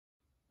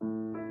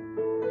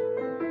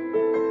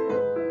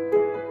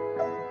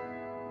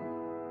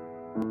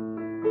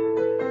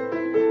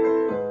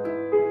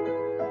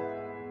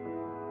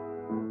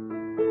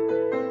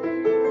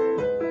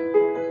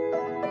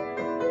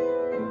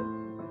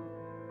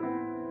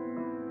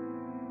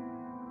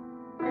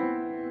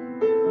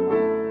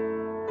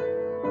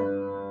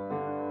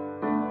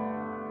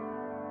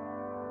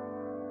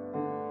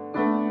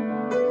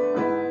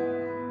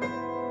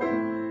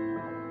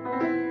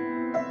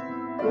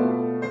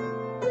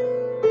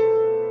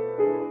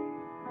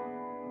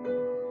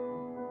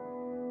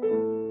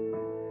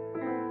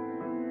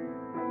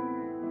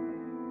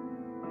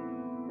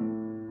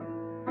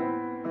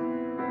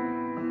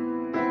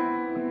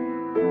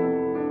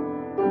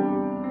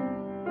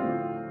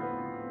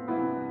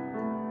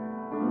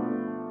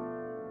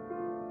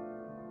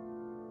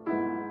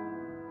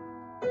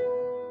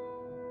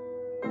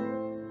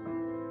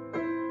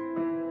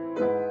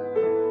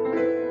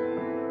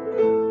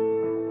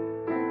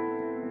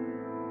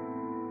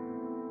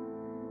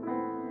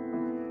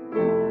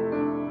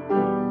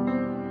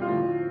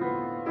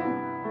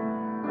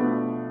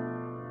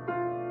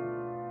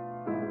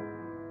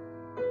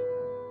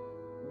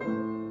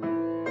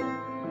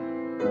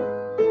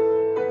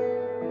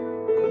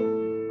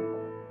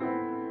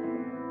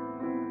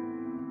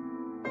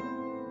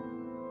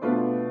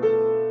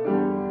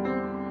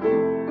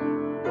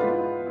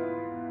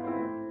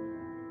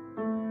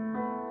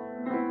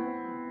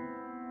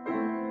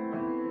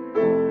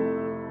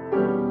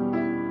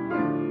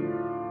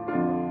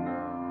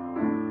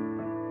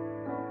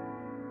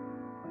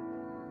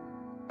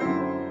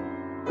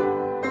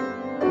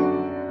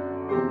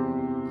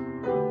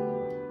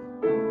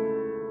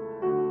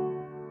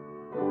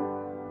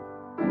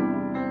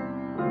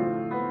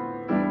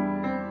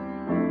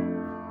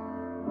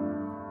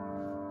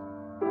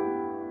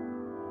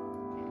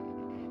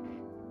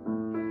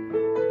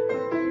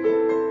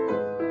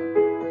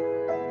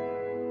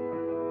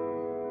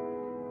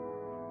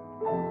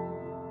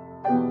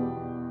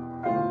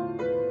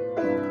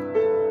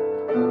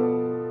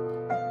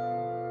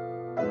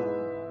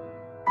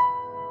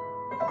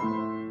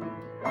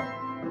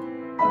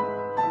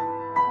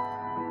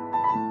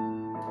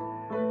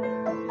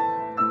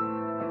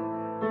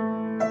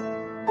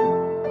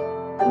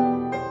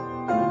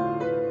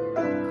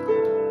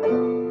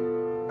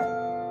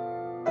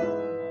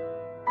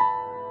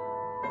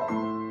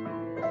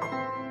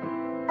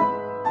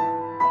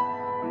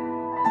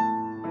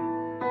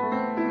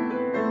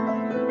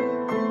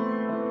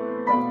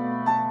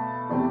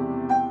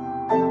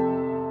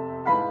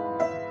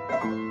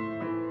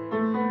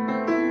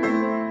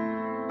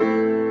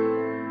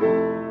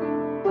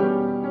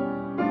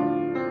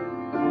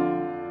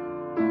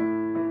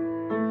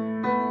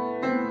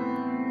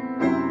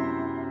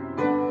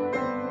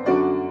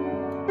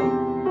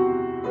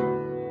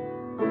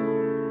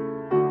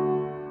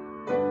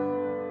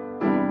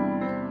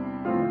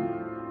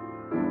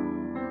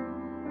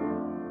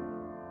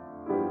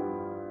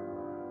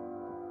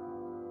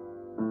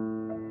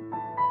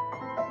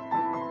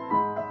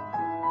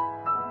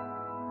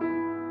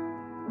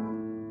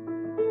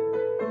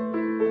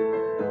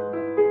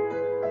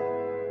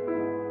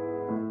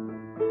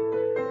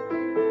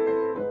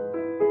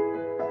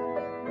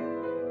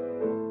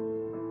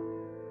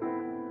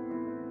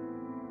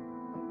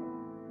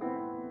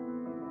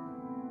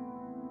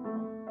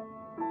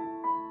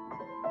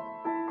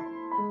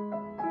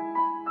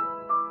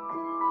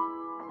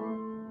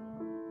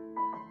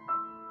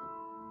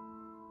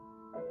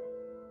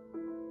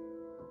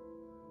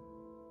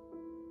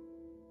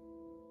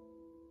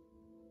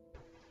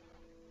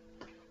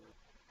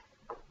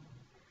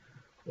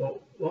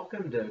Well,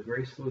 welcome to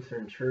Grace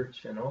Lutheran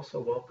Church, and also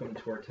welcome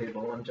to our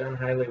table. I'm John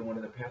Hiley, one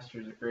of the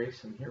pastors at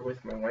Grace. I'm here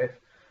with my wife,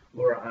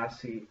 Laura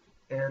Ossie,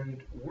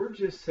 and we're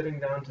just sitting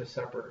down to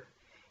supper.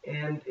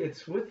 And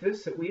it's with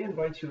this that we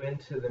invite you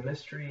into the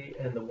mystery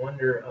and the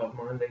wonder of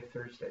Maundy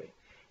Thursday,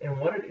 and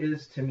what it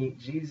is to meet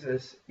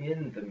Jesus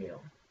in the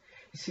meal.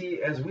 You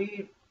see, as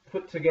we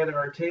put together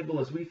our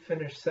table, as we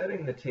finish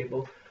setting the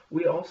table,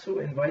 we also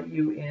invite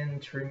you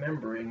into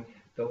remembering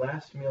the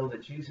last meal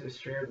that Jesus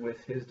shared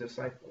with his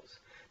disciples.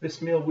 This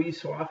meal we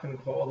so often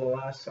call the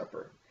Last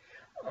Supper.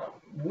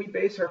 We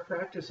base our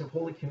practice of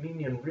Holy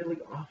Communion really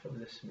off of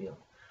this meal,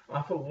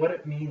 off of what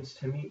it means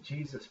to meet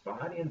Jesus,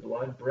 body and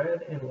blood,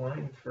 bread and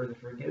wine for the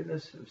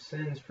forgiveness of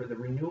sins, for the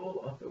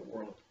renewal of the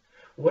world.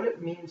 What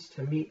it means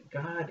to meet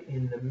God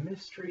in the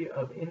mystery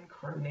of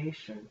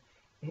incarnation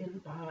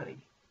in body,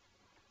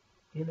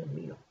 in a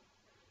meal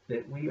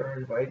that we are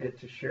invited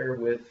to share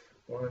with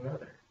one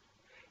another.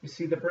 You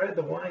see, the bread,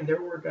 the wine,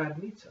 they're where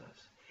God meets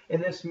us.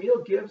 And this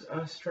meal gives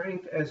us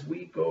strength as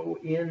we go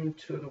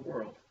into the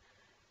world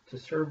to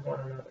serve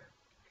one another.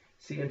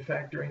 See, in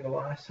fact, during the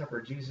Last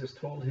Supper, Jesus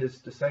told his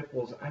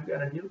disciples, I've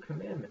got a new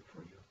commandment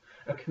for you.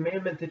 A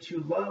commandment that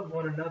you love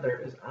one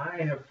another as I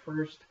have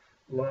first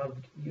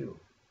loved you.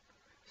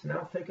 So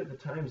now think of the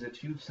times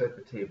that you've set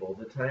the table,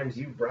 the times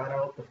you've brought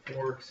out the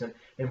forks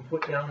and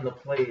put down the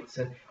plates,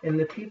 and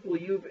the people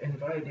you've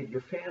invited,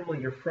 your family,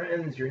 your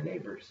friends, your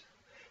neighbors.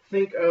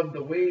 Think of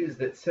the ways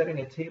that setting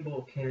a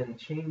table can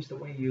change the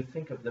way you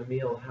think of the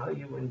meal, how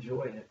you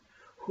enjoy it,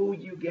 who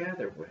you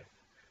gather with,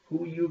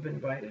 who you've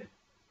invited.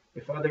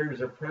 If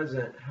others are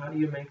present, how do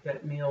you make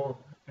that meal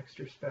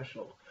extra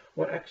special?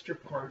 What extra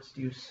parts do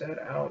you set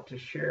out to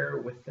share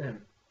with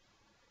them?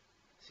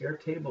 See, our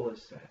table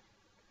is set,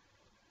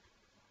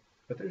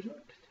 but there's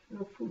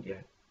no food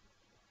yet.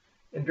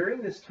 And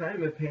during this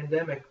time of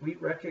pandemic, we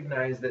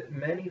recognize that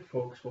many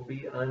folks will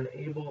be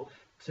unable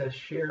to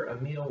share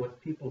a meal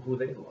with people who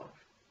they love.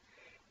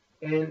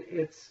 And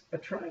it's a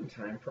trying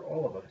time for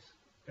all of us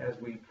as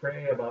we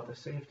pray about the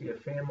safety of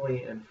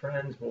family and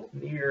friends, both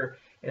near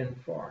and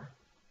far.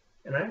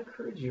 And I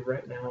encourage you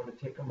right now to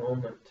take a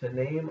moment to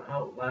name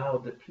out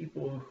loud the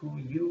people who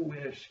you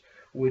wish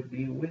would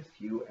be with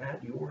you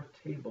at your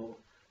table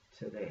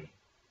today.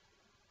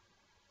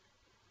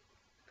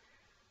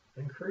 I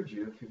encourage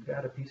you, if you've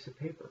got a piece of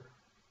paper,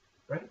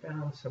 write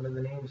down some of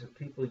the names of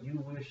people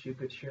you wish you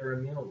could share a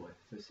meal with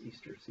this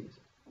Easter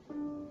season.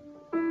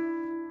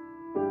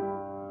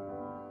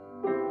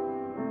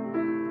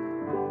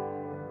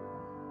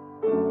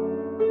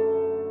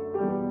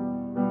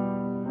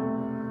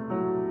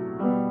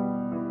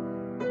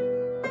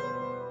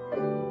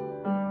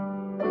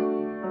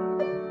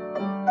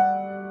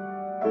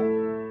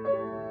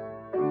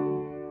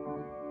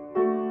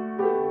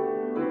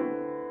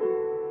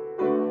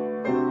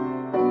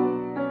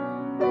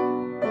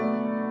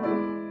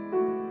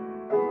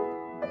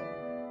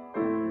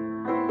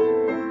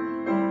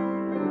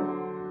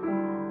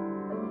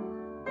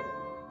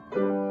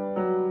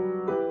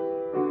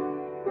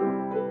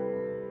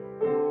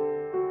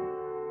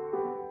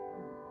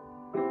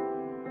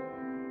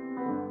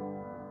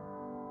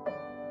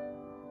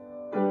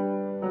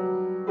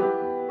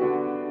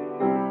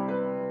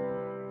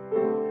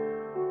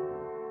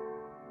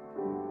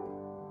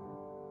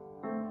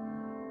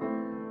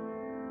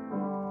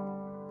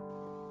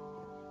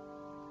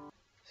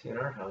 See, in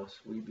our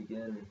house, we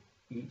begin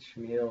each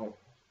meal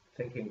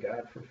thanking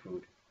God for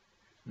food.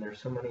 And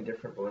there's so many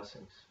different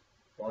blessings.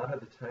 A lot of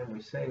the time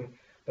we sing,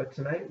 but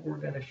tonight we're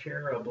going to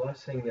share a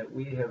blessing that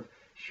we have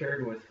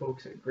shared with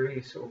folks at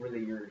Grace over the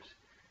years,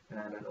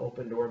 and an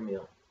open door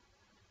meal.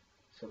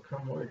 So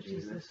come, Lord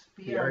Jesus,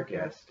 be our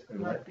guest,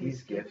 and let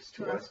these gifts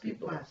to us be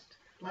blessed.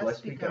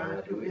 Blessed be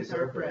God, who is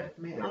our bread.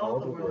 May all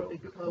the world be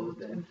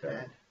clothed and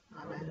fed.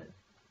 Amen.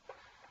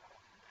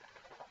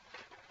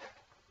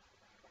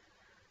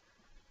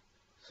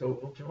 So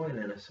we'll join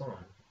in a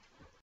song.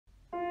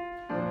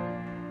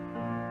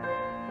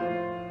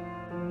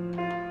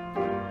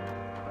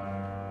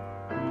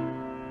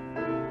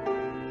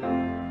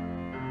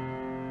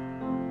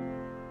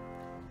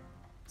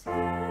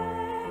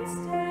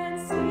 Taste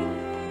and see.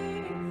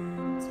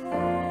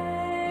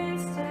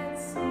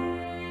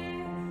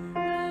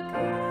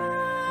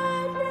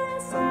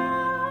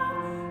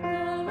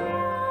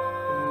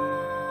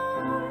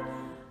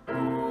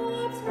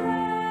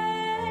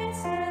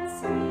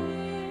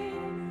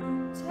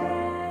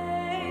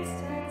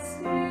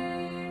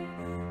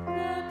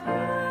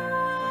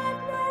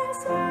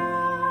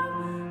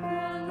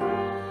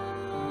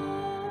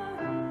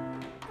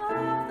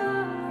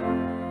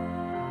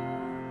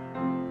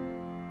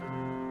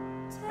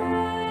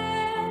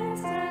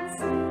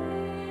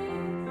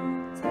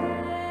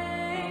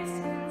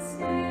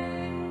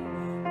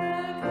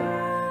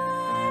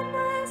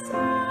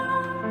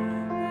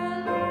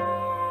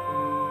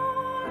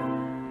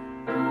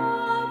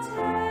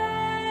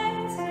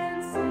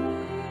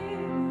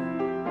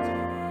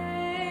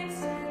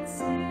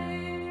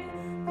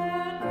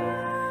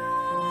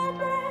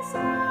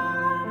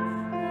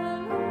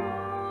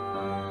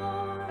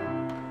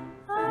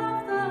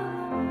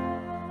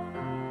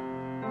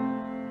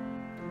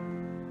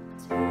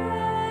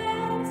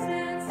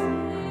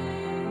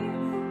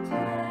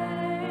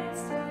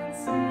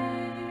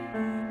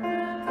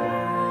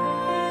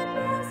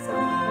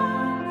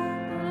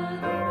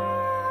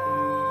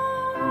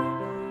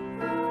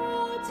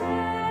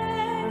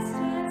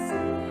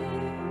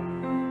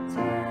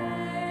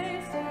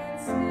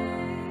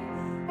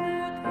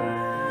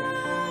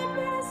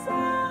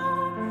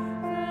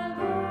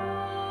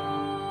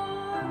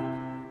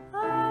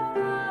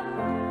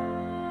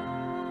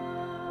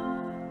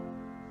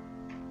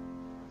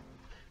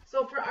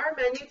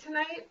 menu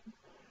tonight,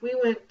 we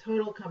went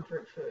total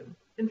comfort food.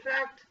 In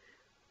fact,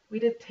 we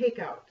did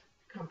takeout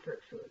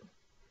comfort food.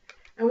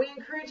 And we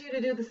encourage you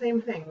to do the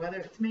same thing, whether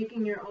it's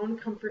making your own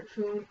comfort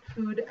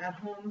food at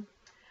home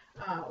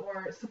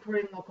or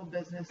supporting local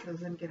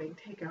businesses and getting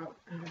takeout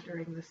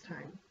during this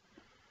time.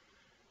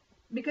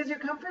 Because your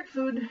comfort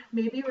food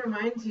maybe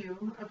reminds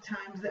you of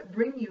times that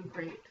bring you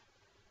great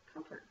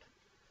comfort,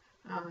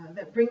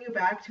 that bring you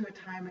back to a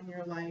time in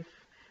your life.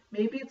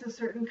 Maybe it's a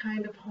certain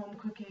kind of home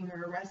cooking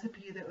or a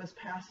recipe that was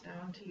passed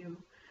down to you.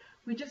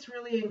 We just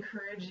really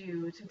encourage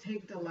you to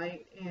take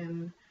delight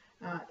in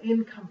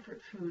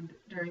comfort food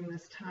during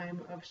this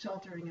time of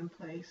sheltering in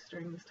place,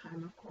 during this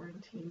time of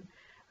quarantine,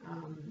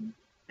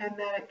 and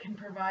that it can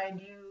provide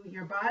you,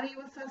 your body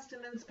with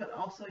sustenance, but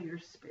also your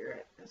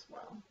spirit as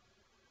well.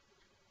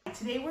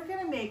 Today we're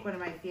going to make one of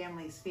my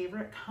family's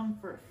favorite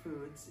comfort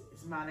foods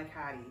is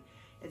manicotti.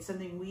 It's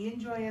something we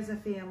enjoy as a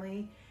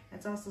family.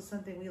 It's also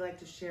something we like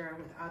to share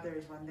with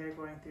others when they're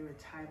going through a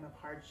time of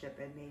hardship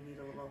and may need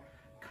a little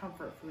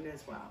comfort food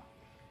as well.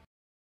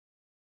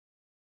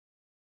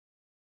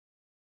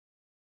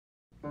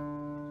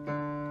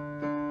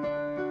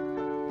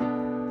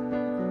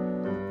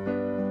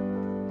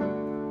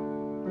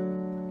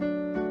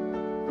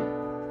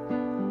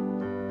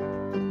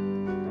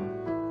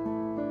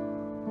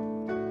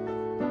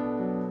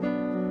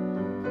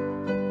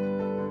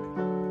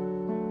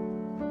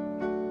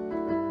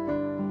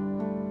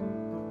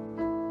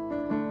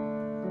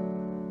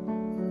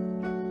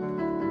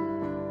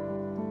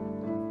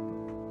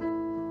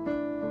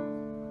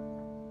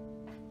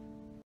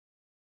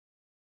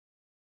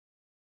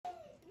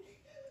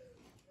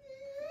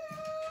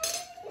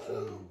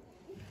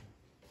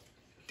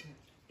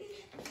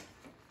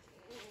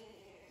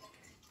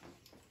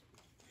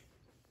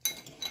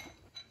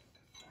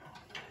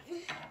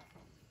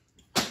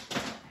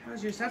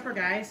 How's your supper,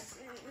 guys?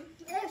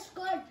 It's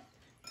good.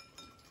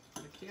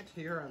 I can't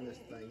hear on this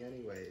thing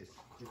anyways.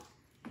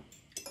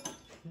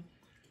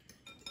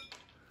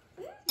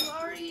 You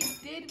already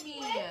did me.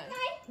 Where's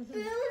my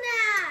spoon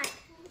at?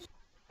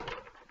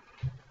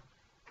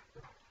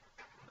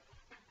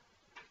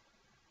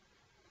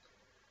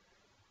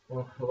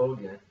 Well, hello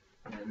again,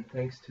 and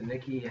thanks to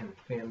Nikki and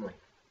family.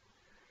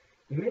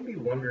 You may be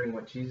wondering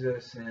what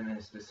Jesus and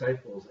his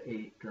disciples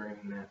ate during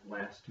that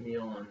last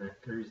meal on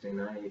that Thursday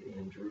night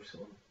in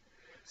Jerusalem.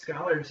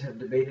 Scholars have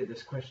debated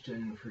this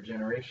question for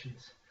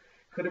generations.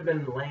 Could have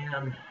been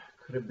lamb,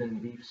 could have been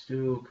beef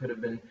stew, could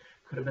have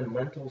been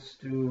lentil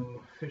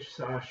stew, fish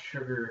sauce,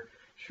 sugar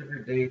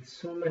dates,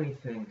 so many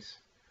things.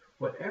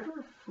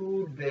 Whatever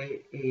food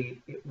they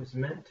ate, it was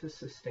meant to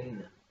sustain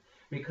them.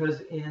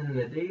 Because in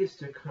the days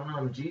to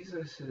come,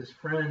 Jesus'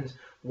 friends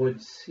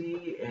would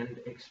see and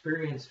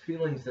experience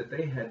feelings that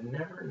they had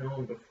never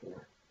known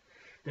before.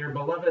 Their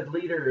beloved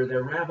leader,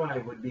 their rabbi,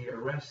 would be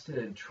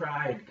arrested,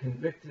 tried,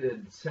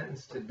 convicted,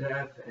 sentenced to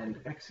death, and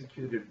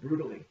executed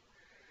brutally.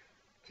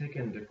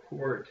 Taken to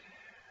court,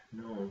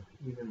 no,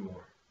 even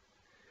more.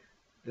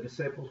 The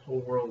disciples'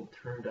 whole world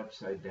turned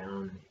upside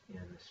down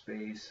in the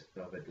space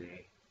of a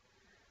day,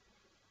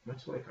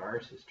 much like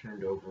ours has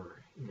turned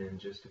over in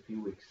just a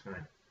few weeks'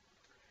 time.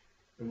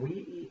 And we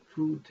eat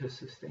food to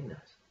sustain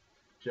us,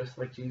 just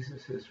like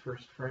Jesus'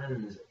 first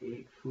friends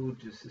ate food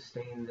to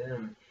sustain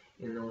them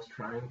in those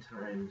trying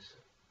times.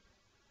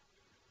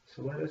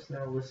 So let us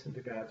now listen to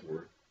God's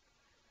Word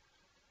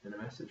and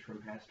a message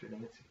from Pastor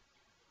Nancy.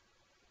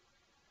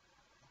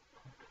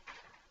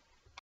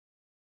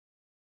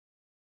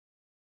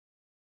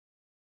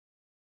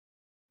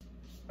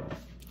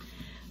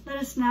 Let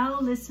us now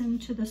listen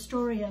to the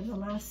story of the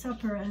Last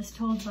Supper as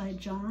told by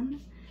John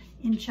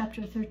in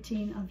chapter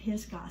 13 of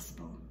his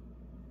Gospel.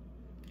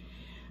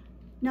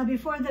 Now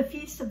before the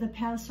feast of the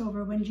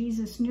Passover, when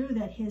Jesus knew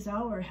that his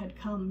hour had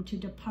come to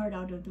depart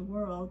out of the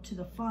world to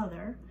the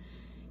Father,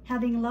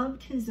 having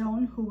loved his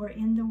own who were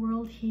in the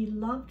world, he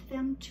loved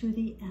them to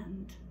the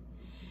end.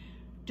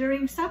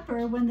 During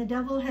supper, when the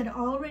devil had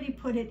already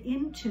put it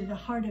into the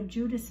heart of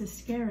Judas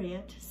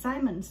Iscariot,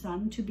 Simon's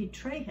son, to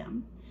betray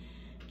him,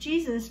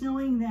 Jesus,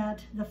 knowing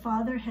that the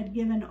Father had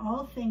given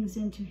all things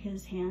into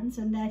his hands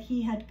and that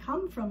he had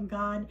come from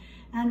God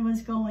and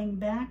was going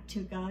back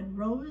to God,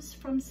 rose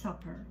from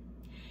supper.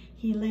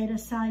 He laid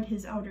aside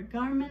his outer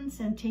garments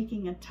and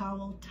taking a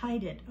towel,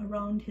 tied it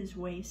around his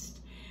waist.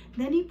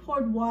 Then he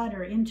poured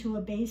water into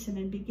a basin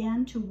and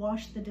began to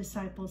wash the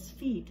disciples'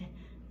 feet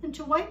and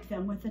to wipe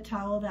them with the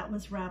towel that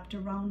was wrapped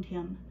around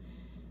him.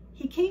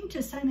 He came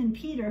to Simon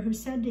Peter, who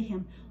said to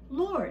him,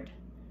 "Lord,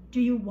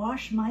 do you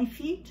wash my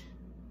feet?"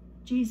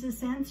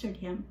 Jesus answered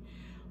him,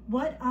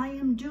 "What I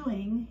am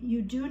doing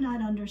you do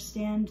not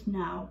understand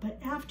now, but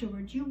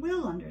afterward you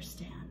will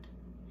understand."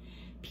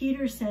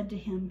 Peter said to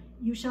him,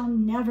 "You shall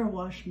never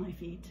wash my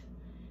feet."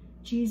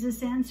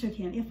 Jesus answered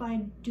him, "If I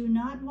do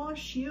not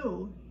wash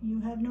you, you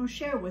have no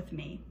share with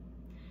me."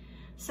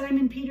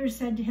 Simon Peter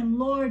said to him,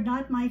 "Lord,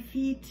 not my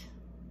feet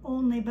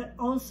only, but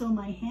also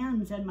my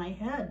hands and my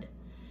head."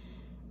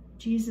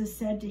 Jesus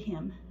said to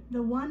him,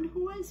 "The one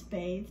who is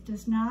bathed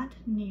does not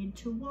need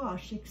to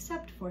wash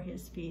except for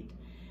his feet,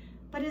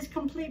 but is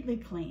completely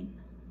clean,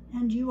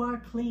 and you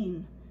are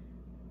clean,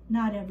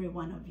 not every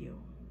one of you.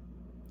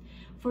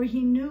 For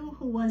he knew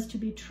who was to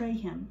betray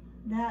him.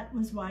 That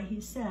was why he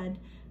said,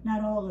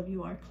 not all of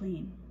you are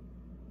clean.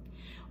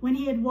 When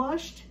he had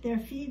washed their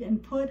feet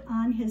and put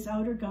on his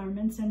outer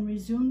garments and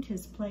resumed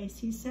his place,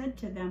 he said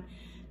to them,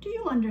 do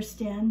you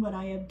understand what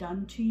I have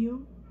done to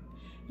you?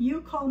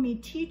 You call me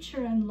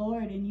teacher and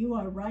Lord, and you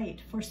are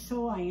right, for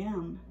so I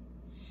am.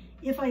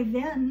 If I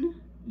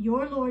then,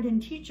 your Lord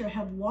and teacher,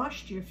 have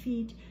washed your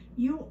feet,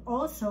 you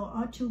also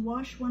ought to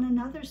wash one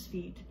another's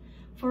feet.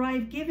 For I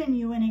have given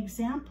you an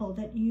example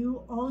that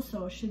you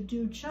also should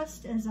do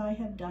just as I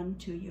have done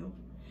to you.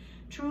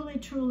 Truly,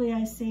 truly,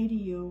 I say to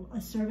you,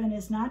 a servant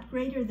is not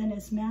greater than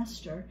his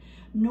master,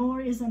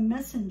 nor is a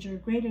messenger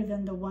greater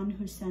than the one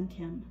who sent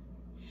him.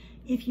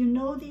 If you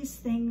know these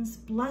things,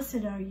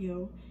 blessed are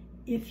you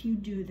if you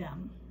do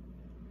them.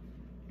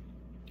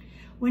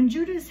 When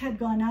Judas had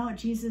gone out,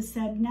 Jesus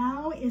said,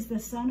 now is the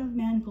Son of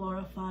Man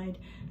glorified,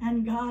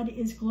 and God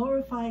is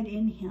glorified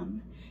in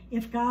him.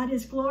 If God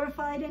is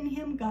glorified in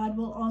him, God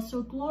will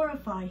also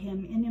glorify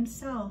him in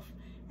himself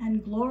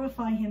and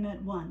glorify him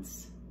at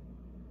once.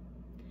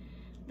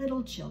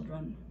 Little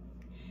children,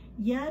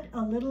 yet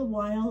a little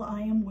while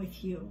I am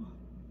with you.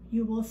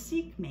 You will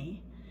seek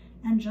me,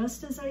 and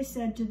just as I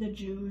said to the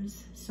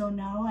Jews, so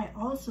now I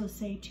also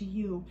say to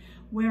you,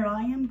 where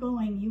I am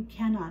going, you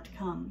cannot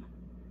come.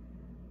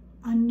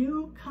 A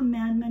new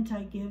commandment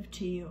I give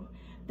to you,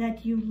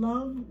 that you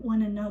love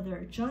one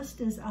another,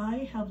 just as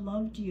I have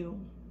loved you.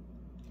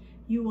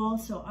 You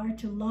also are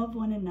to love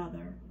one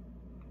another.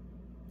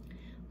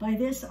 By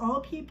this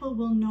all people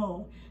will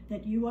know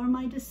that you are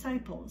my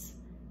disciples,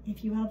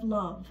 if you have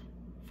love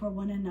for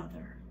one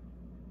another.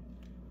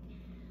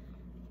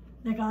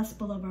 The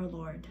Gospel of our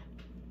Lord.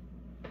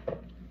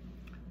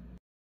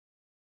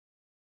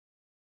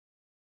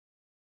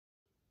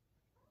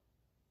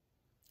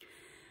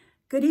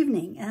 Good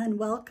evening and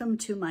welcome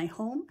to my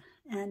home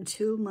and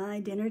to my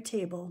dinner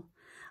table.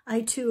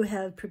 I too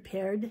have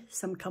prepared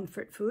some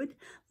comfort food.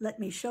 Let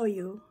me show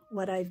you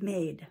what I've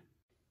made.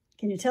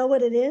 Can you tell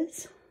what it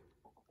is?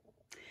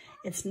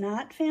 It's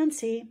not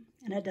fancy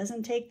and it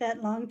doesn't take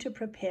that long to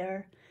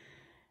prepare.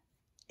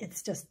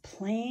 It's just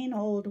plain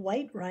old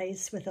white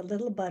rice with a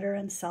little butter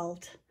and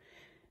salt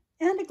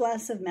and a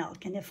glass of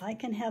milk. And if I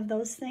can have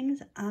those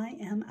things, I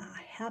am a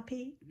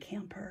happy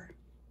camper.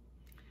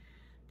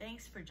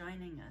 Thanks for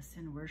joining us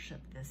in worship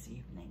this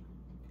evening.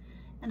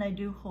 And I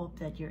do hope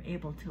that you're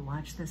able to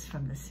watch this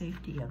from the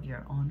safety of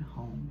your own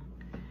home.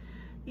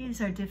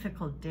 These are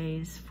difficult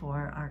days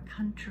for our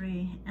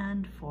country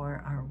and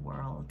for our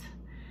world.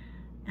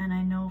 And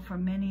I know for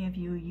many of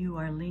you, you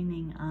are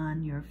leaning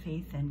on your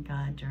faith in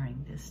God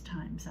during these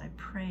times. I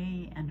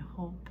pray and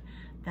hope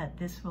that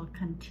this will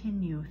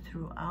continue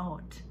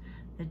throughout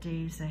the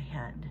days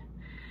ahead.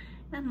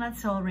 And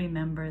let's all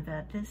remember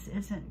that this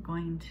isn't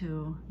going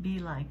to be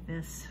like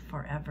this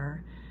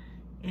forever.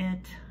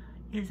 It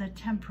is a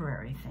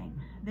temporary thing.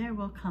 There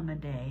will come a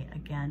day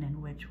again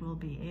in which we'll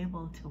be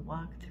able to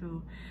walk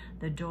through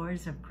the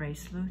doors of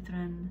Grace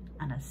Lutheran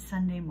on a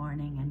Sunday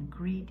morning and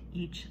greet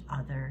each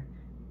other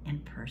in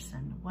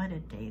person. What a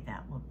day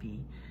that will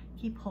be.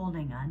 Keep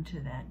holding on to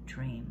that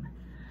dream.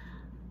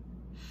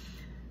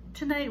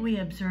 Tonight we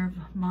observe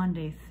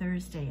Maundy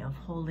Thursday of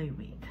Holy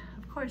Week.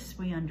 Of course,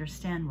 we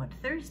understand what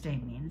Thursday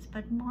means,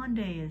 but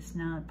Maundy is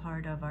not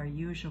part of our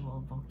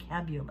usual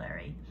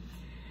vocabulary.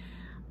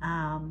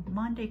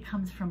 Maundy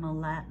comes from a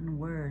Latin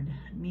word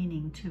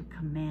meaning to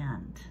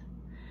command.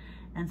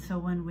 And so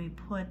when we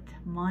put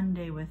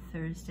Maundy with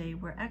Thursday,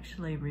 we're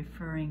actually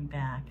referring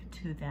back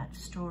to that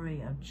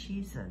story of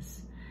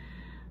Jesus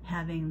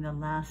having the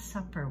Last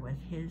Supper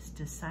with his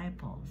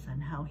disciples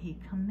and how he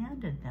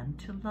commanded them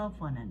to love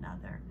one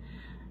another.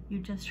 You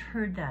just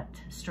heard that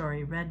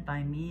story read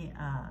by me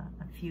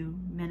a few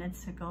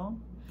minutes ago.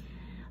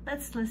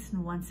 Let's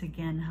listen once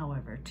again,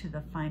 however, to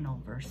the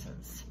final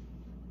verses.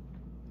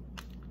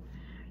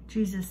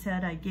 Jesus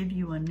said, I give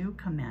you a new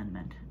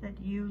commandment, that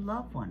you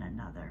love one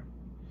another.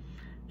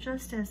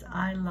 Just as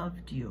I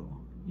loved you,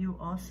 you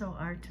also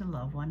are to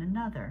love one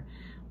another.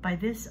 By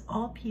this,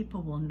 all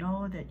people will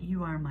know that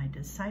you are my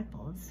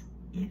disciples,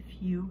 if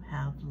you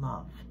have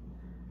love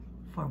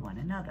for one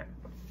another.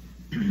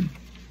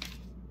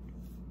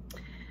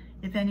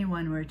 If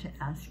anyone were to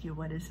ask you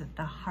what is at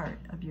the heart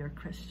of your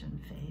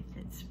Christian faith,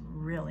 it's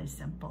really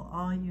simple.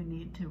 All you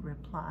need to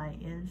reply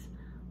is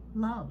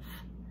love.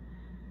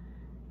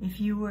 If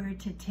you were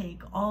to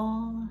take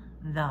all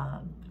the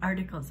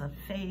articles of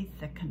faith,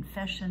 the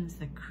confessions,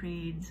 the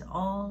creeds,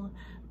 all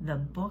the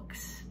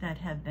books that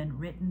have been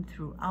written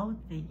throughout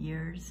the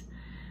years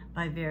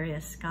by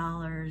various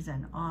scholars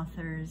and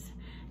authors,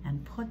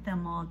 and put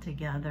them all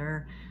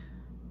together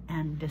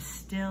and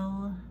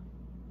distill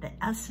the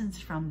essence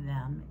from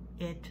them,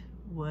 it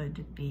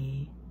would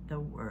be the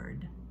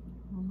word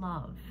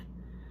love.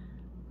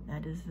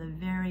 That is the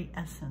very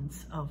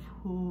essence of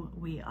who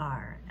we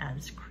are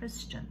as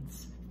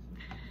Christians.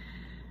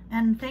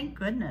 And thank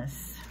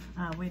goodness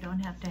we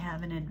don't have to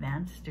have an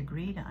advanced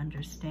degree to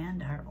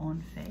understand our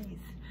own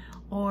faith.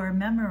 or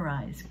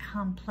memorize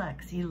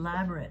complex,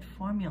 elaborate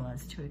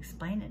formulas to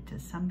explain it to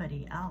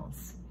somebody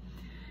else.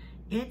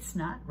 It's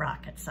not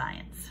rocket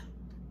science.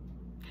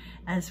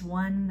 As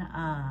one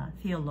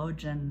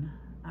theologian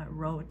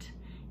wrote,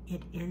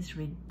 it is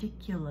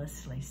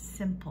ridiculously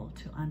simple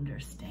to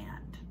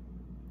understand.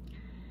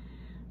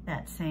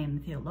 That same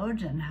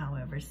theologian,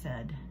 however,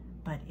 said,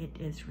 but it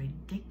is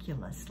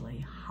ridiculously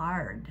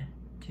hard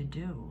to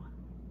do.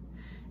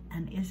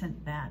 And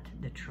isn't that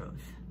the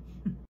truth?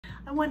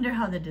 I wonder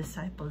how the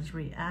disciples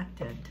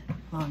reacted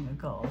long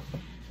ago,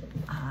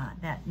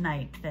 that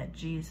night that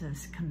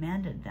Jesus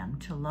commanded them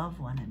to love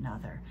one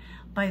another.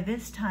 By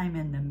this time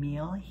in the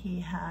meal,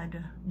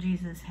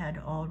 Jesus had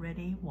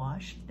already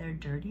washed their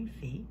dirty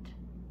feet,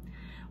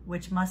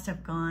 which must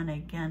have gone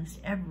against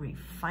every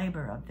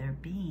fiber of their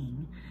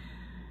being.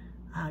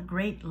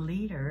 Great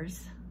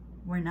leaders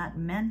were not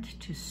meant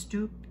to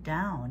stoop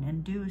down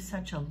and do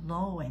such a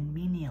low and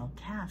menial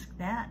task.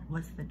 That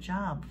was the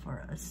job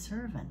for a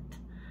servant.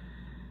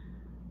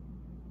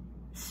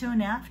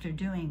 Soon after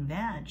doing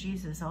that,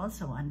 Jesus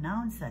also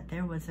announced that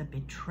there was a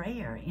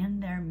betrayer in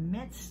their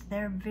midst,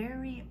 their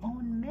very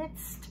own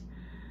midst.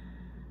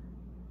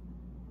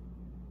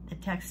 The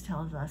text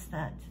tells us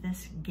that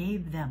this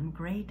gave them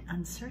great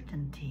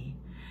uncertainty.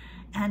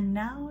 And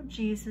now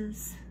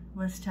Jesus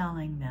was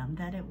telling them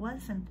that it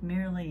wasn't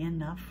merely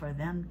enough for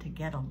them to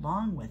get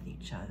along with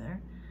each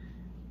other.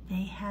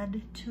 They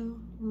had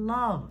to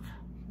love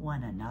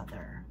one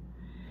another.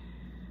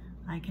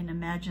 I can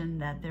imagine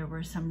that there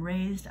were some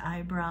raised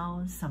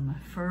eyebrows, some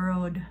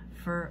furrowed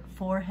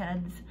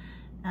foreheads,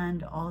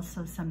 and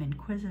also some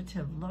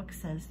inquisitive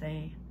looks as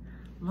they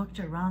looked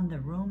around the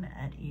room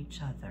at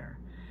each other.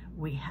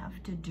 We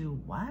have to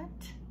do what?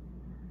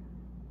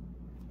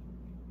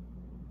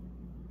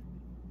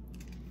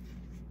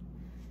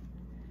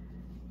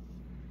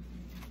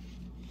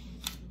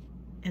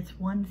 It's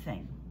one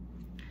thing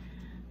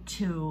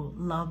to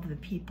love the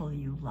people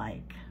you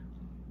like,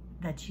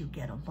 that you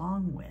get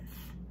along with.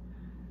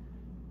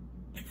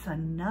 It's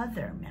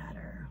another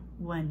matter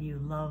when you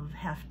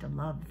have to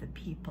love the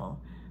people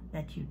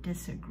that you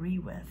disagree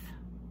with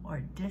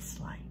or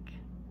dislike.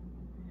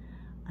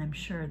 I'm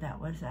sure that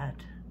was at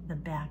the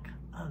back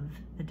of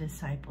the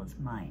disciples'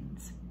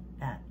 minds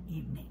that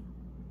evening.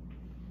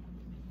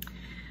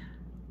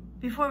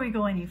 Before we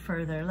go any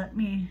further, let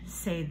me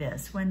say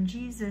this. When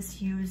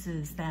Jesus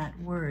uses that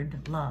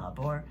word love,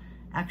 or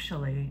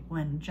actually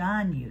when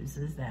John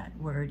uses that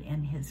word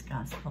in his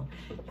gospel,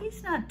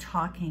 he's not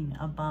talking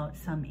about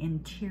some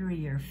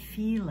interior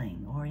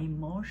feeling or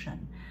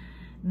emotion,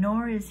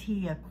 nor is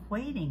he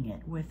equating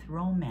it with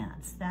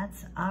romance.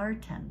 That's our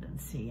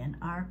tendency in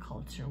our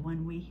culture.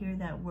 When we hear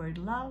that word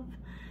love,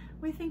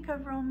 we think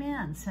of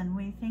romance, and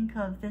we think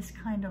of this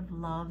kind of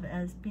love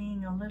as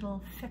being a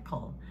little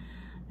fickle,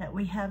 that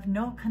we have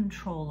no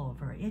control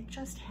over. It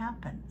just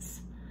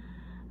happens.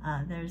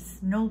 There's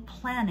no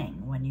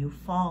planning when you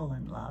fall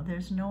in love.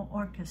 There's no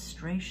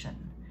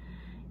orchestration.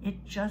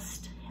 It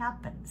just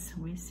happens.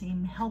 We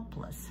seem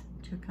helpless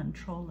to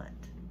control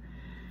it.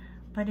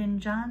 But in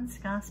John's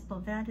gospel,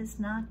 that is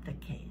not the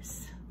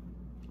case.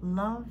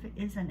 Love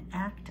is an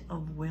act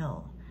of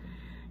will,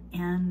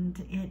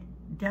 and it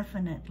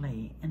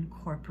definitely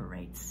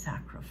incorporates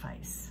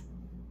sacrifice.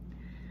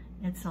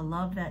 It's a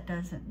love that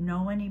doesn't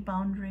know any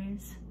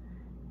boundaries,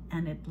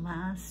 and it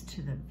lasts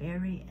to the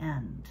very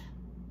end.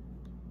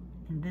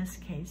 In this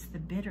case, the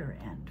bitter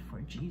end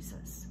for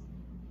Jesus.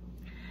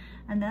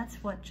 And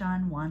that's what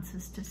John wants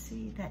us to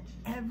see, that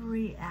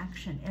every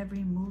action,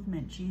 every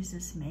movement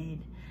Jesus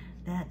made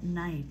that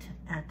night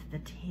at the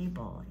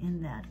table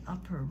in that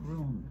upper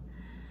room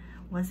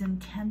was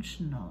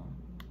intentional,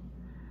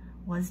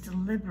 was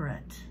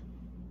deliberate,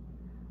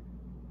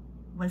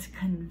 was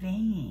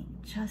conveying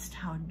just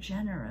how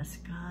generous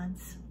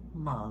God's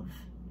love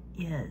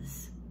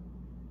is.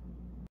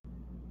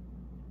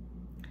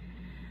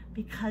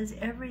 Because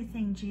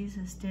everything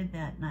Jesus did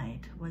that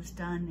night was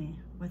done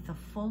with the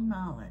full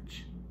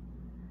knowledge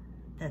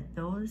that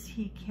those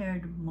he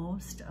cared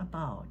most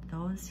about,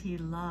 those he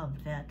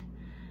loved, that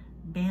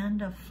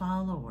band of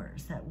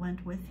followers that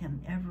went with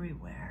him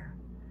everywhere,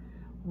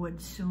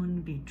 would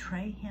soon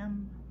betray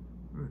him,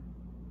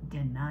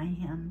 deny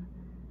him,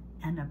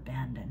 and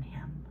abandon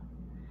him.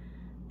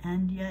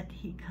 And yet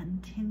he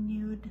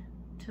continued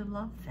to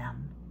love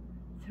them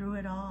through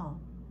it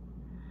all.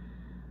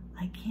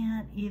 I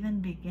can't even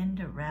begin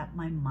to wrap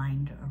my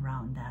mind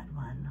around that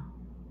one.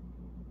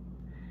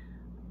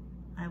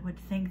 I would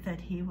think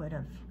that he would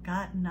have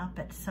gotten up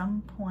at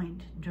some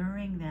point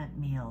during that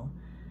meal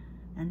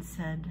and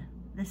said,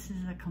 "This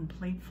is a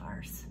complete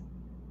farce.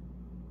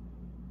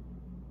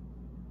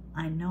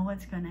 I know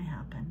what's going to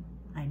happen.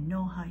 I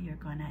know how you're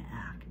going to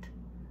act.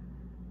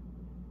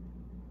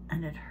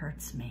 And it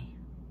hurts me."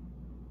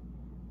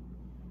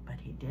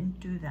 But he didn't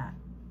do that.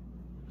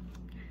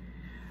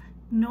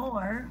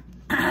 Nor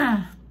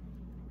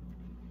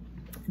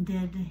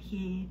did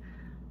he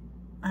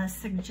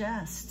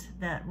suggest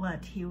that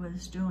what he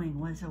was doing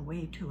was a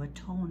way to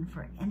atone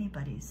for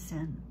anybody's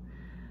sin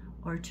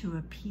or to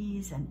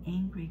appease an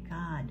angry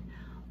God.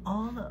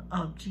 All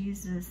of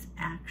Jesus'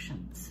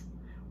 actions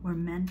were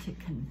meant to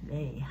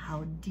convey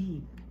how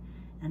deep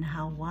and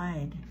how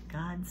wide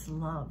God's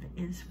love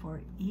is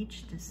for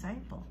each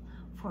disciple,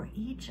 for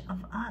each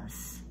of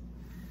us.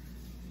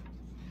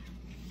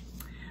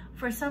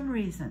 For some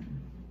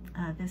reason,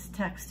 this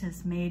text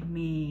has made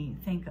me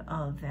think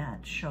of that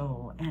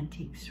show,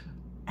 Antiques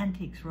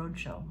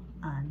Roadshow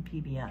on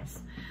PBS.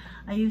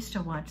 I used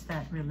to watch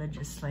that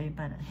religiously,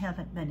 but I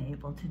haven't been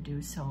able to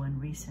do so in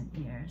recent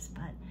years.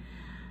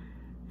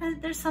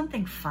 But there's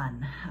something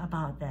fun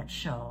about that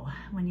show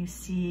when you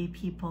see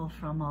people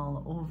from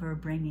all over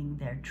bringing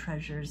their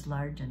treasures,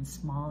 large and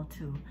small,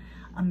 to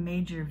a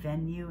major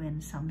venue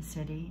in some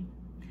city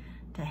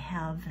to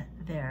have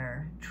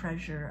their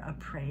treasure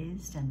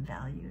appraised and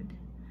valued.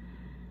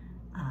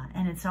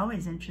 And it's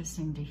always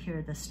interesting to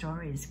hear the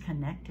stories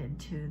connected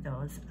to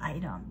those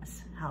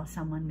items, how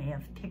someone may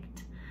have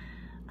picked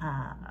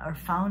or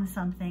found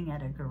something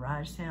at a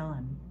garage sale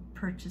and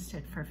purchased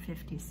it for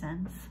 50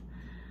 cents,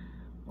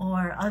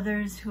 or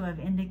others who have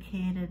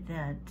indicated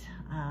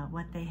that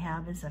what they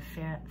have is a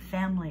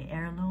family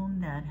heirloom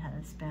that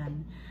has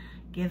been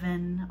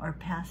given or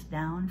passed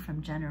down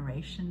from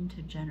generation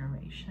to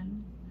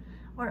generation,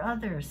 or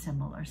other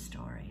similar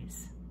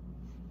stories.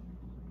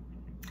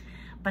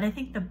 But I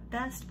think the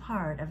best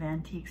part of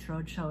Antiques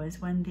Roadshow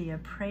is when the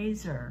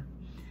appraiser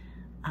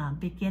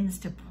begins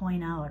to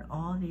point out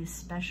all these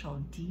special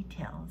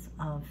details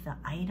of the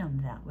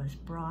item that was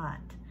brought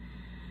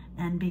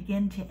and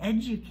begin to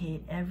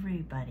educate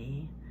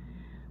everybody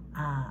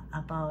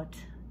about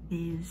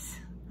these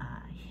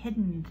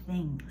hidden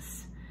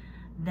things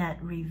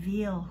that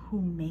reveal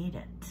who made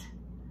it.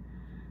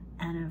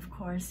 And of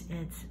course,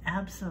 it's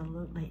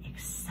absolutely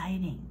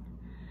exciting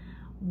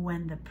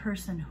when the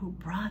person who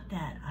brought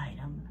that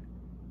item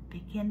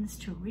begins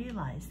to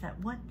realize that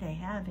what they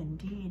have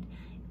indeed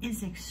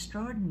is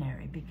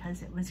extraordinary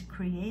because it was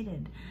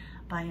created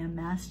by a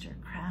master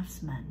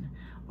craftsman,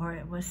 or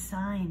it was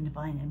signed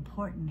by an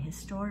important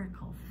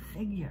historical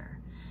figure.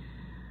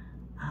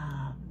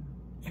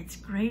 It's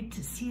great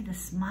to see the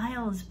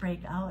smiles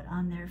break out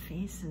on their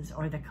faces,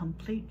 or the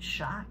complete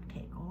shock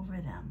take over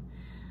them,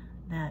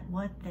 that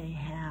what they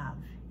have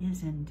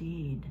is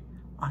indeed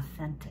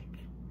authentic,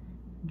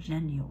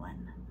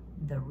 genuine,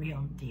 the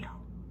real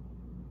deal.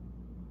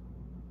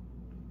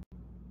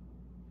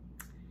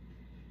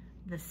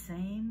 The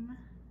same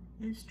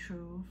is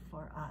true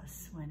for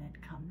us when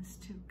it comes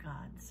to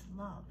God's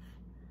love.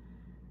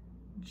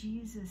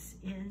 Jesus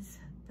is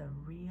the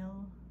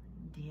real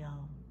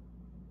deal.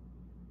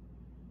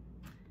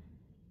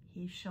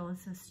 He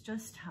shows us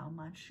just how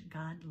much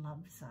God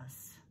loves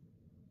us.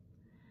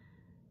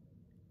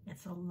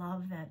 It's a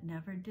love that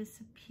never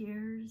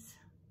disappears.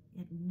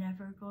 It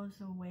never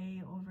goes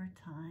away over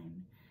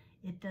time.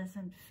 It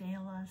doesn't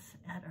fail us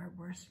at our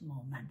worst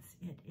moments.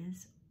 It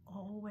is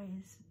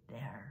always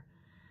there.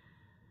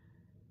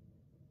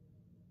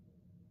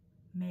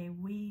 May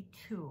we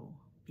too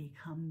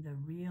become the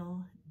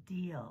real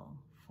deal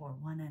for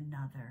one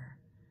another,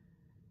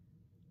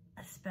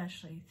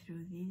 especially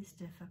through these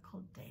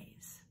difficult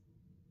days.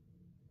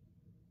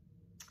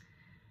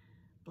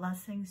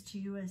 Blessings to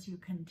you as you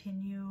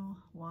continue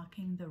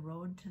walking the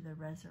road to the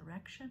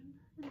resurrection,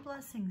 and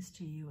blessings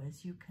to you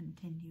as you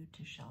continue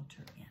to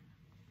shelter in.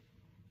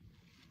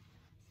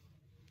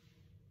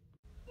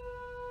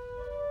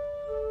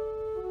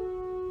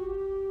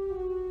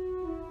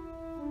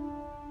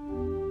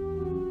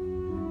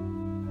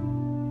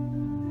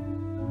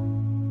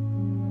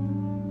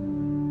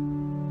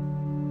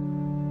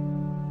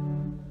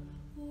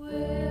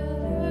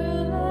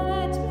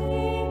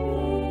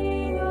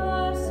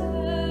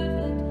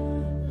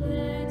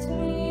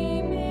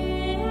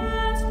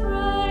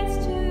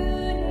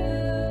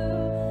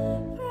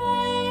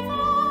 Pray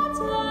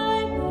that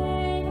I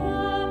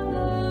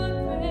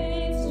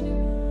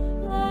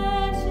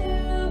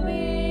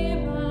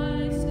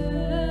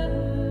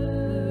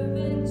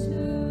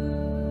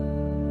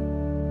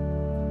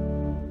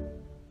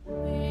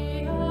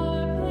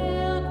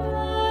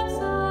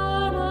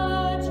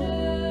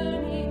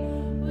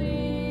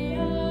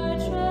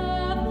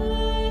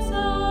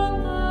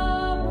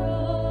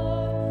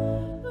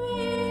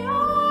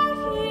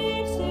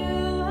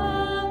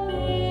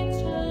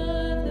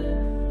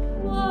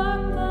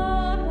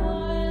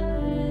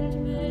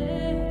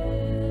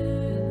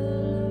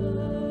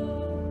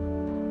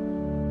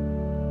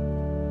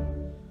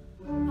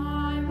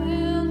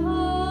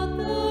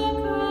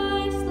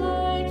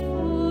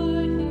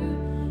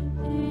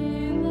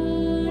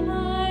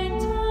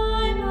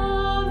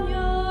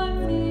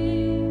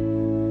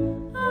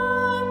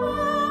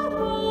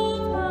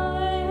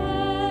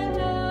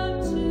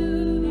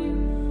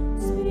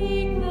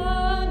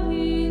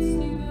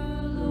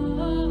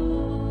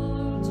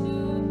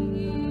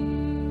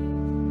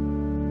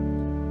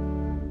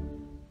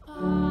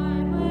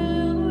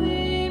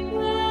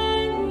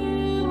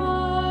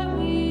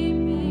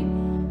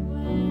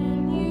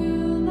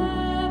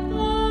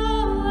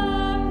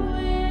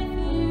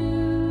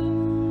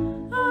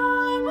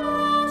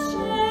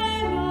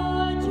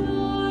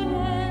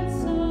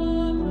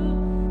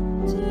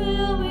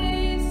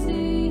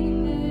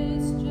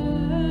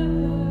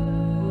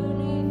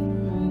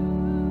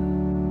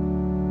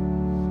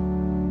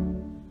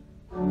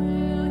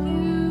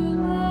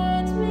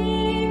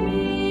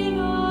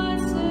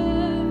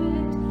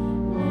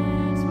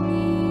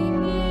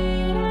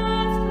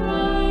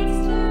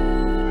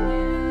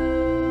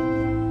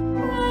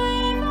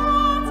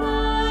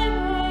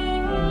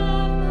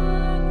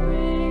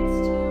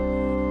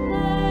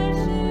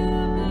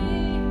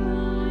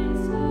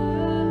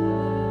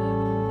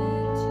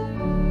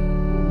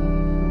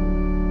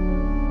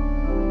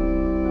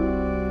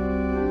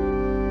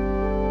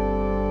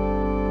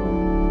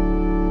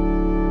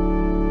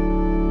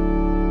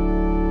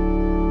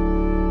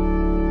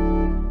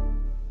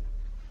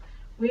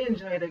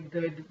enjoyed a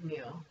good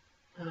meal.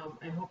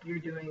 I hope you're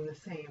doing the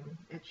same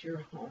at your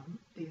home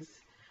these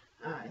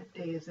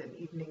days and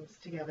evenings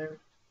together.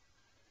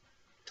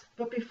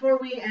 But before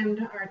we end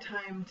our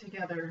time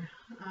together,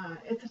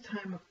 it's a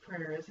time of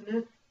prayer, isn't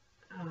it?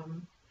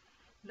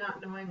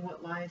 Not knowing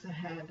what lies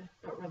ahead,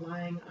 but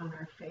relying on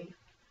our faith,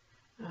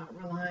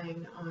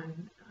 relying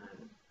on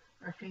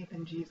our faith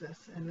in Jesus,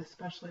 and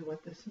especially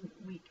what this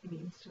week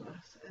means to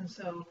us. And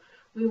so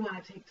we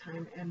want to take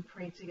time and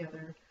pray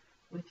together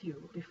with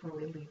you before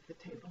we leave the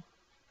table.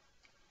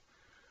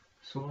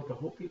 So, the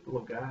whole people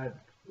of God,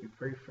 we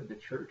pray for the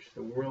church,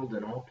 the world,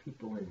 and all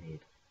people in need.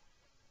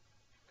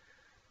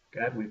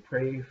 God, we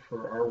pray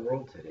for our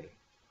world today,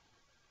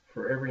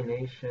 for every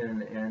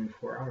nation and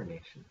for our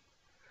nation,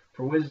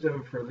 for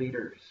wisdom for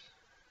leaders,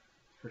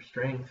 for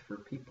strength for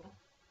people.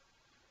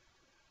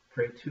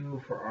 Pray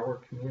too for our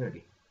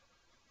community,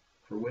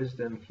 for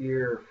wisdom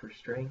here, for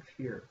strength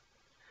here,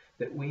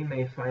 that we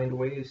may find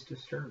ways to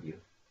serve you,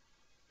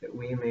 that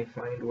we may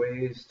find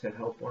ways to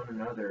help one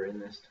another in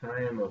this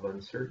time of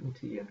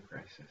uncertainty and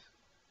crisis.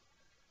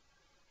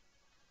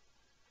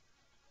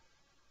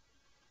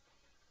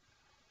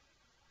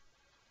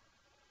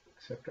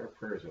 Accept our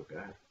prayers, O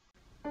God.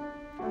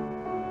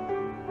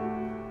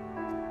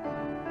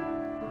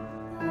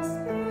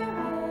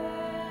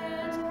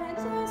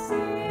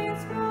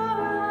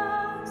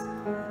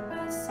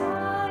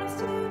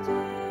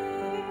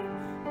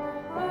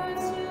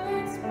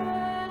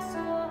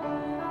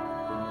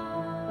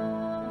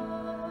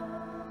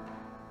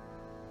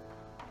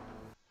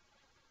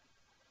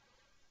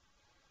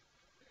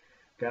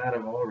 God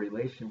of all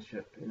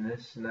relationship, in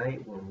this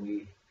night when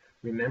we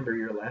remember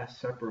your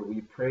Last Supper,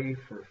 we pray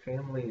for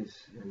families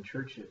and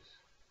churches,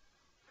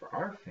 for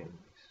our families,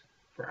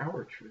 for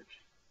our church.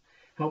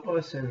 Help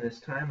us in this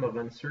time of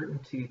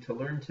uncertainty to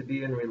learn to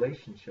be in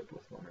relationship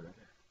with one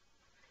another.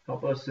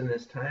 Help us in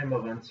this time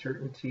of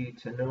uncertainty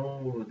to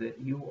know that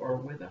you are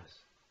with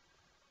us.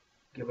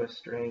 Give us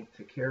strength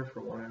to care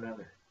for one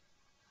another,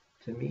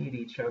 to meet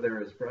each other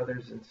as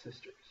brothers and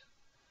sisters,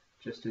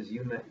 just as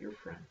you met your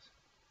friends.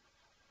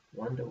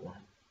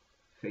 One-to-one,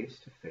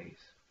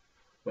 face-to-face,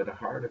 with a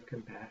heart of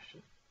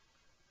compassion.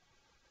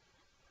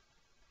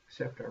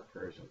 Accept our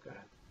prayers, O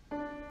God.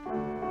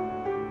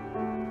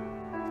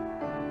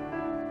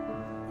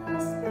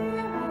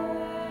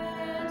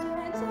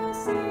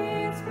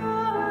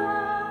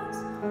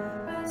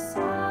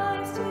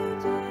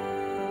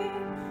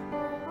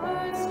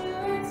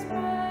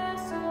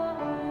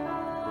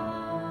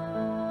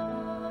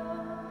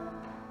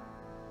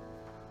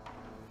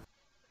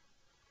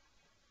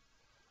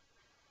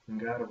 And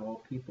God of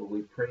all people,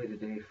 we pray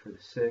today for the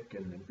sick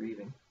and the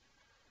grieving.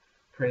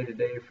 Pray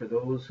today for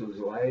those whose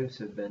lives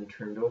have been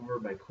turned over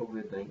by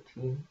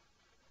COVID-19.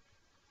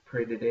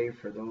 Pray today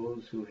for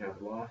those who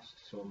have lost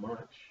so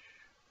much,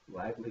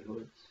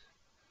 livelihoods,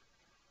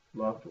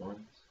 loved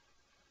ones.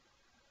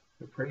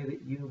 We pray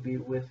that you be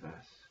with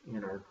us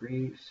in our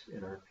griefs,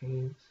 in our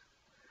pains,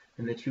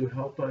 and that you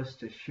help us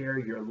to share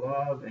your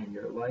love and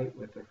your light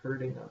with the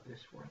hurting of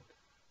this world.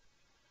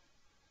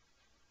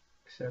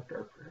 Accept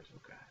our prayers, O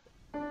God.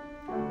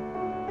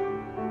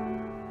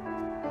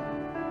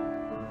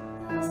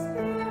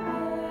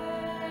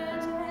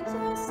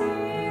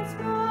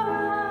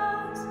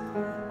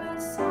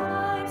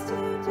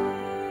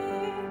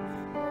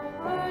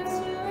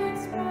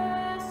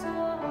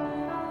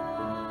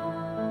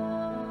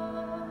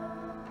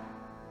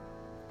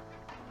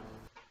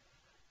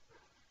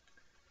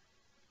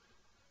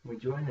 We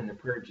join in the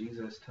prayer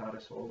Jesus taught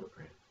us all to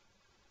pray.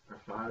 Our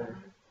Father,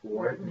 who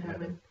art in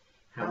heaven,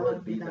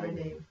 hallowed be thy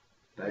name.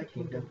 Thy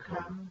kingdom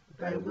come,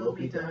 thy will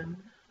be done,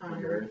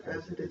 on earth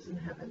as it is in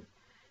heaven.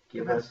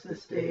 Give us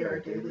this day our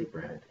daily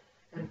bread,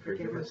 and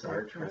forgive us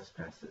our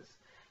trespasses,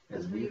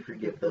 as we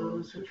forgive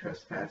those who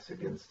trespass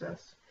against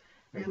us.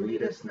 And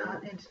lead us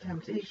not into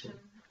temptation,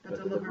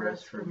 but deliver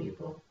us from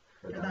evil.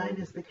 For thine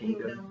is the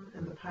kingdom,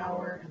 and the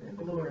power, and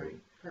the glory,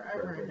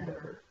 forever and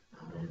ever.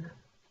 Amen.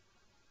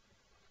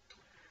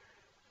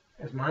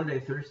 As Maundy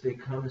Thursday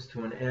comes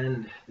to an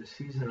end, the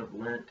season of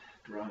Lent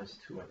draws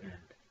to an end.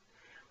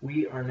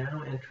 We are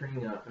now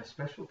entering a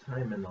special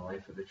time in the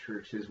life of the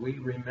church as we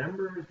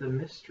remember the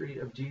mystery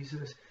of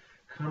Jesus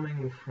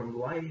coming from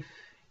life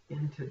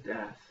into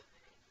death,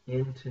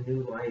 into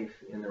new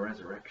life in the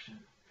resurrection.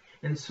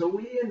 And so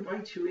we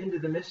invite you into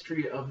the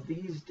mystery of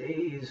these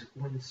days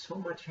when so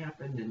much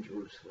happened in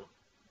Jerusalem.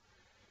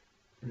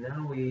 And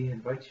now we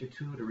invite you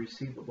too to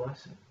receive a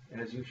blessing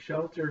as you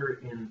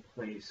shelter in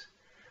place.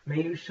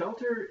 May you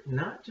shelter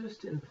not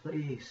just in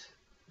place,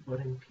 but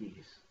in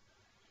peace.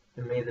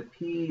 And may the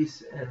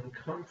peace and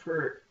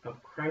comfort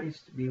of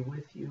Christ be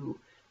with you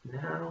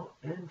now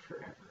and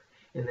forever.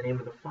 In the name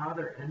of the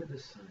Father, and of the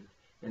Son,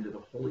 and of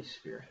the Holy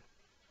Spirit.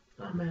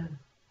 Amen.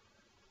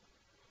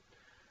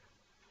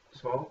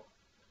 So I'll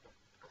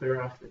clear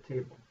off the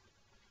table.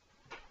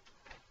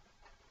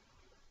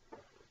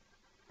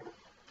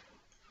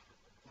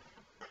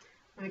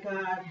 My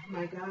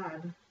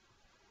God,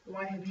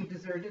 why have you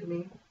deserted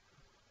me?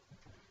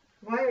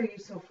 Why are you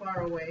so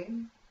far away?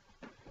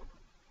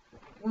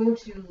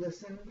 Won't you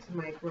listen to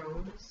my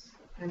groans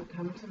and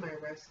come to my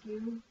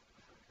rescue?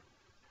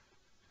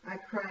 I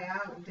cry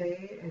out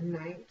day and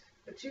night,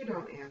 but you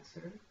don't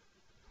answer,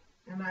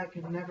 and I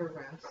can never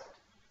rest.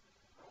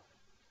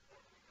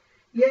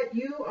 Yet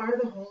you are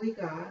the holy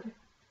God,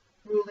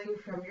 ruling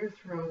from your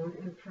throne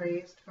and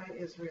praised by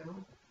Israel.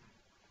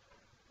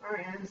 Our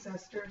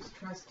ancestors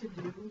trusted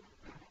you,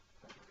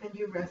 and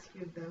you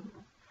rescued them.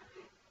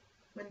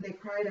 When they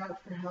cried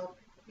out for help,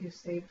 you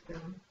saved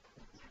them,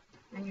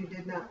 and you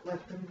did not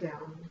let them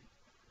down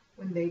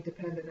when they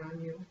depended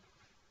on you.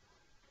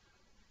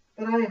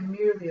 But I am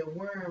merely a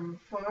worm,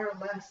 far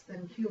less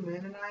than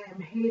human, and I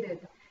am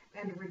hated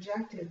and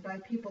rejected by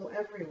people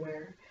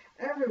everywhere.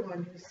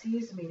 Everyone who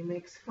sees me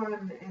makes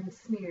fun and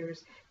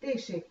sneers. They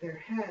shake their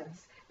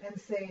heads and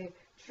say,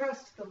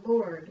 "Trust the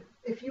Lord.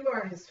 If you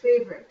are his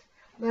favorite,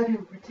 let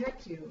him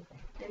protect you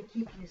and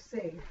keep you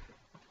safe."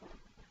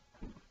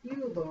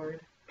 You,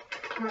 Lord,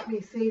 brought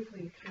me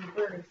safely through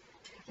birth,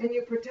 and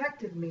you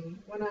protected me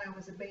when I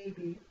was a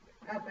baby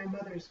at my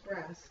mother's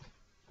breast.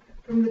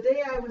 From the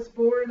day I was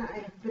born, I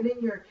have been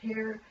in your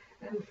care,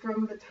 and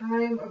from the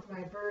time of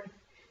my birth,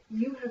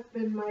 you have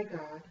been my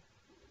God.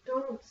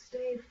 Don't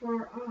stay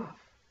far off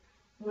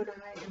when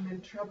I am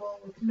in trouble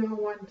with no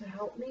one to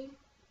help me.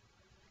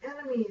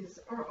 Enemies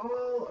are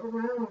all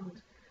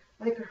around,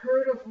 like a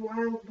herd of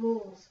wild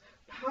bulls.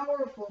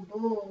 Powerful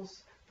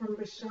bulls from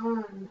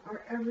Bashan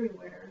are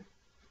everywhere.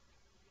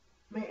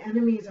 My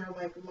enemies are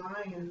like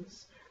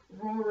lions,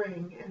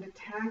 roaring and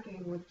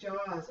attacking with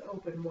jaws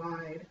open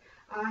wide.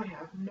 I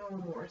have no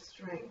more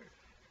strength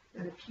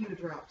than a few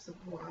drops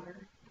of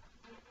water.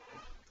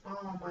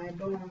 All my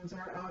bones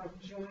are out of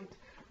joint.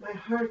 My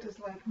heart is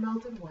like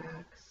melted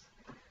wax.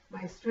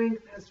 My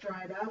strength has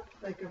dried up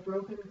like a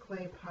broken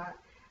clay pot,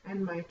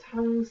 and my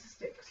tongue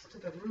sticks to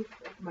the roof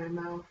of my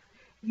mouth.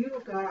 You,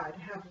 God,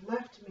 have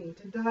left me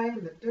to die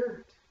in the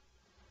dirt.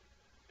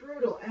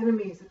 Brutal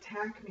enemies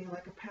attack me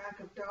like a pack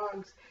of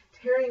dogs,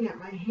 tearing at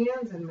my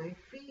hands and my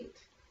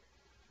feet.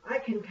 I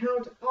can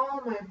count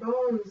all my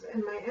bones,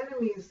 and my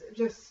enemies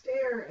just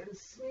stare and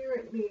sneer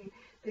at me.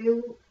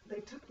 They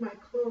took my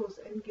clothes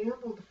and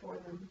gambled for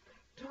them.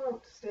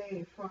 Don't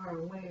stay far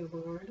away,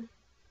 Lord.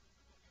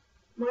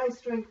 My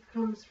strength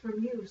comes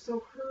from you,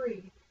 so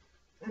hurry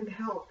and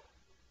help.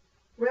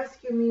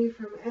 Rescue me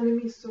from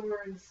enemy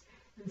swords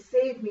and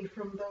save me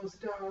from those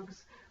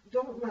dogs.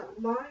 Don't let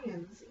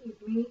lions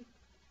eat me.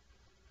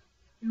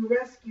 You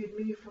rescued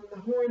me from the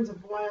horns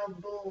of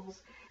wild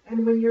bulls,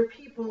 and when your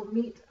people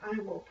meet, I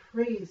will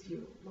praise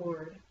you,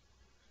 Lord.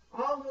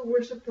 All who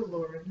worship the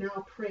Lord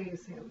now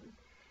praise him.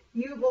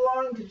 You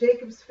belong to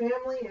Jacob's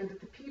family and to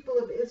the people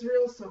of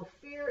Israel, so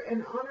fear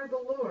and honor the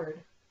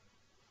Lord.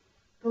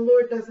 The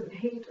Lord doesn't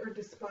hate or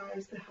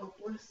despise the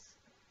helpless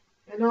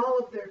and all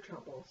of their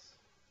troubles.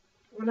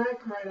 When I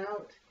cried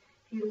out,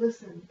 he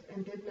listened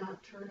and did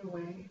not turn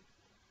away.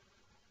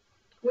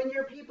 When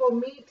your people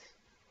meet,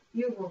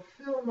 you will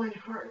fill my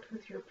heart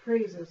with your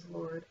praises,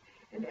 Lord,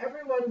 and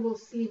everyone will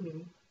see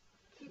me.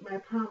 Keep my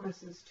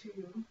promises to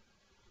you.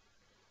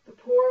 The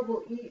poor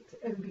will eat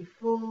and be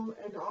full,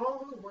 and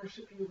all who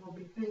worship you will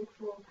be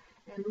thankful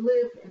and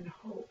live in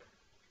hope.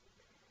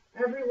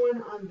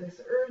 Everyone on this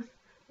earth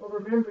will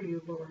remember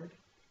you, Lord.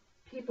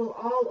 People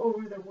all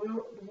over the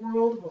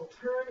world will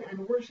turn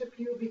and worship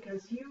you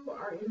because you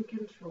are in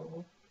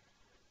control,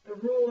 the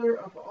ruler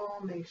of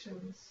all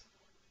nations.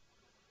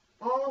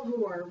 All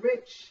who are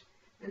rich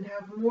and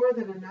have more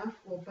than enough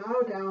will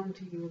bow down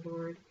to you,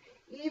 Lord.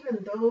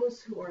 Even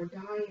those who are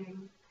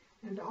dying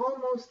and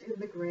almost in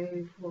the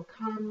grave will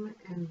come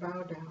and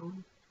bow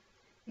down.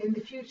 In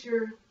the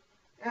future,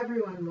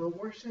 everyone will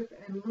worship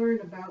and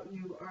learn about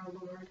you, our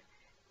Lord.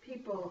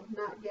 People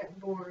not yet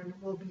born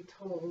will be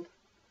told,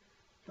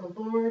 the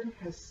Lord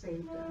has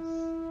saved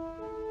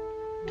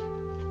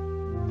us.